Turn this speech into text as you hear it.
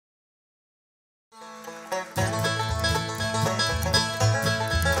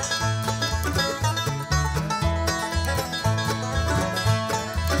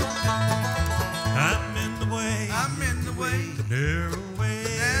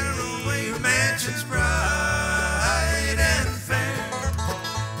mansions bright and fair.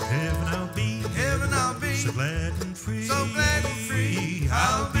 Heaven I'll be, so glad and free, so glad and free.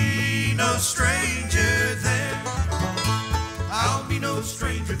 I'll be no stranger there. I'll be no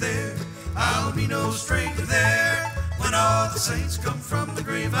stranger there. I'll be no stranger there. When all the saints come from the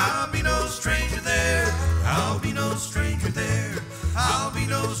grave, I'll be no stranger there. I'll be no stranger there. I'll be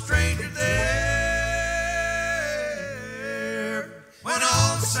no stranger there. When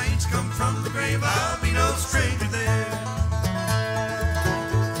all the saints come from the grave, I'll be no stranger there.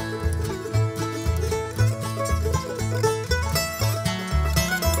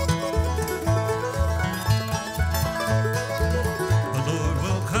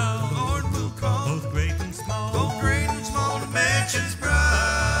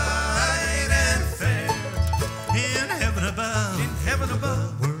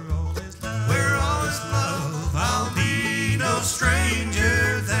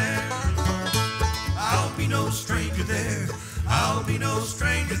 I'll be no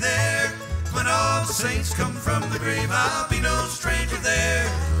stranger there. When all the saints come from the grave, I'll be no stranger there.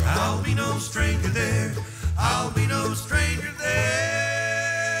 I'll be no stranger there. I'll be no stranger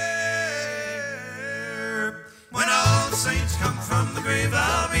there. When all the saints come from the grave,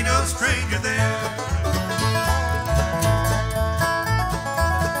 I'll be no stranger there.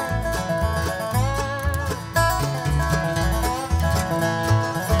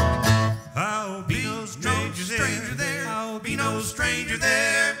 Stranger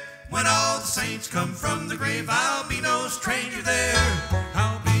there. When all the saints come from the grave, I'll be no stranger there.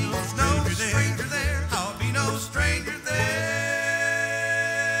 I'll be no stranger there. I'll be no stranger there.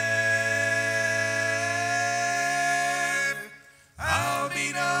 I'll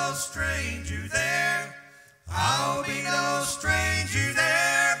be no stranger there.